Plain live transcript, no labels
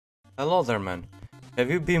Hello there, man. Have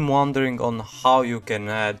you been wondering on how you can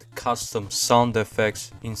add custom sound effects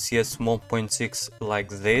in CS 1.6 like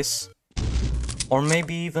this? Or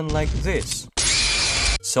maybe even like this?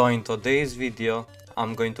 So in today's video,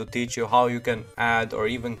 I'm going to teach you how you can add or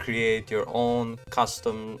even create your own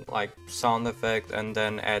custom sound effect and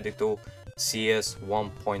then add it to CS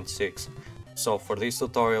 1.6. So for this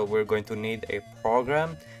tutorial, we're going to need a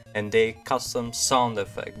program and a custom sound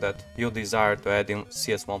effect that you desire to add in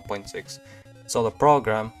CS 1.6. So the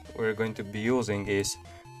program we're going to be using is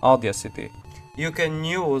Audacity. You can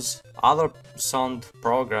use other sound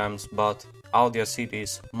programs, but Audacity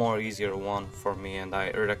is more easier one for me, and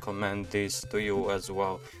I recommend this to you as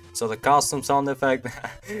well. So the custom sound effect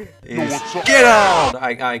is get out!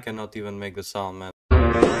 I cannot even make the sound, man.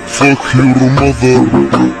 Fuck your mother.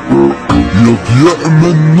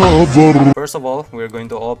 First of all, we're going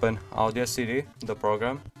to open Audacity, the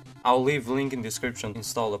program. I'll leave link in description.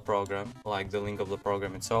 Install the program, like the link of the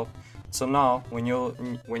program itself. So now, when you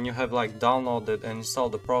have downloaded and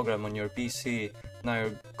installed the program on your PC, now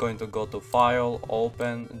you're going to go to File,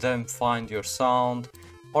 Open, then find your sound,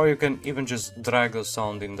 or you can even just drag the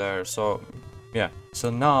sound in there. So yeah. So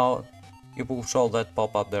now it will show that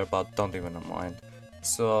pop up there, but don't even mind.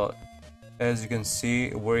 So as you can see,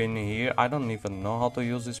 we're in here. I don't even know how to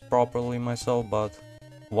use this properly myself, but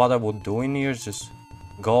what I would do in here is just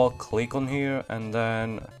go click on here and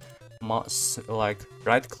then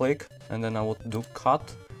right click, and then I would do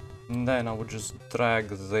cut, and then I would just drag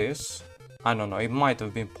this. I don't know, it might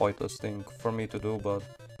have been pointless thing for me to do, but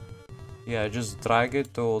yeah, just drag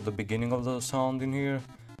it to the beginning of the sound in here,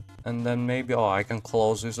 and then maybe I can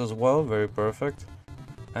close this as well. Very perfect.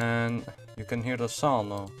 And you can hear the sound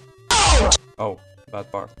now. Oh,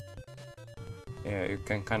 bad part. Yeah, you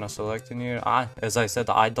can kind of select in here. As I said,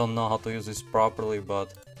 I don't know how to use this properly,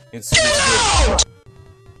 but it's good.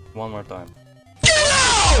 One more time.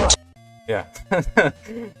 Yeah.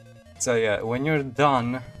 So yeah, when you're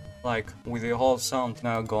done with your whole sound,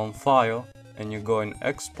 now go on File and you go in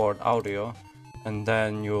Export Audio, and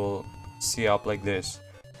then you'll see up like this.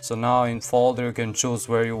 So now in folder you can choose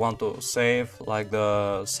where you want to save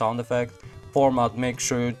the sound effect. Format, make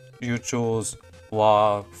sure you choose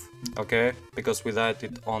WAV, okay, because with that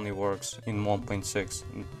it only works in 1.6.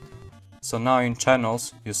 So now in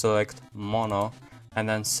channels you select mono, and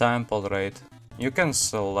then sample rate. You can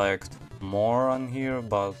select more on here,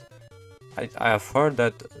 but I have heard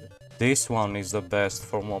that this one is the best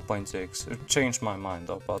for 1.6. It changed my mind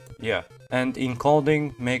though, but yeah. And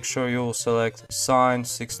encoding, make sure you select sine,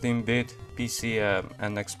 16-bit, PCM,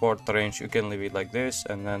 and export range. You can leave it like this,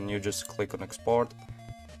 and then you just click on export,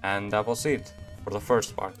 and that was it for the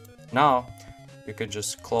first part. Now you can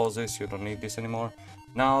just close this, you don't need this anymore.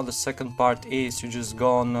 Now the second part is you just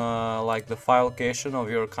go on the file location of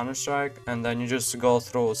your Counter-Strike, and then you just go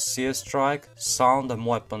through CS Strike, sound and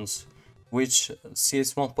weapons, which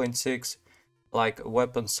CS 1.6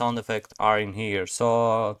 weapon sound effects are in here.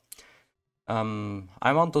 So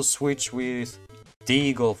I want to switch with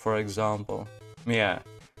Deagle, for example. Yeah.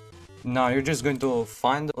 Now you're just going to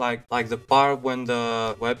find the part when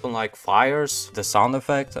the weapon fires the sound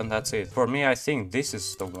effect, and that's it. For me, I think this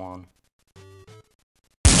is the one.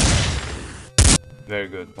 Very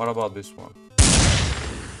good. What about this one?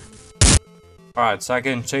 Alright, so I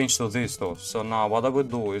can change to this though. So now what I would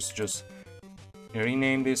do is just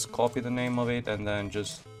rename this, copy the name of it, and then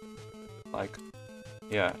just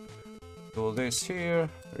yeah, do this here,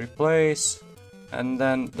 replace, and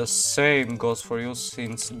then the same goes for you,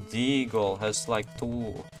 since Deagle has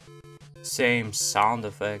two same sound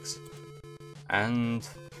effects. And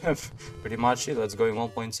pretty much it. Let's go in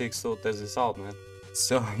 1.6 to test this out, man.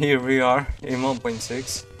 So here we are in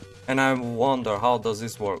 1.6, and I wonder how does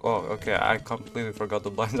this work. Oh, okay, I completely forgot to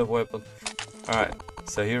buy the weapon. Alright,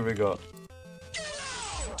 so here we go.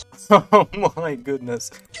 Oh my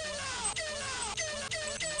goodness.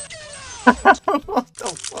 What the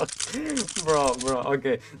fuck? Bro,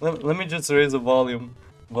 okay. Let me just raise the volume.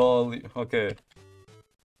 Okay.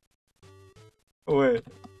 Wait.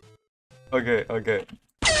 Okay.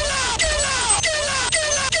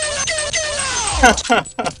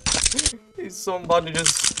 Somebody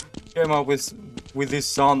just came up with this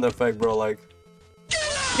sound effect, bro.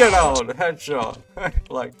 Get out, headshot.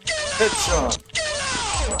 Headshot.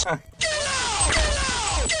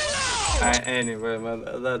 Anyway, man,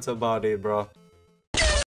 that's about it, bro.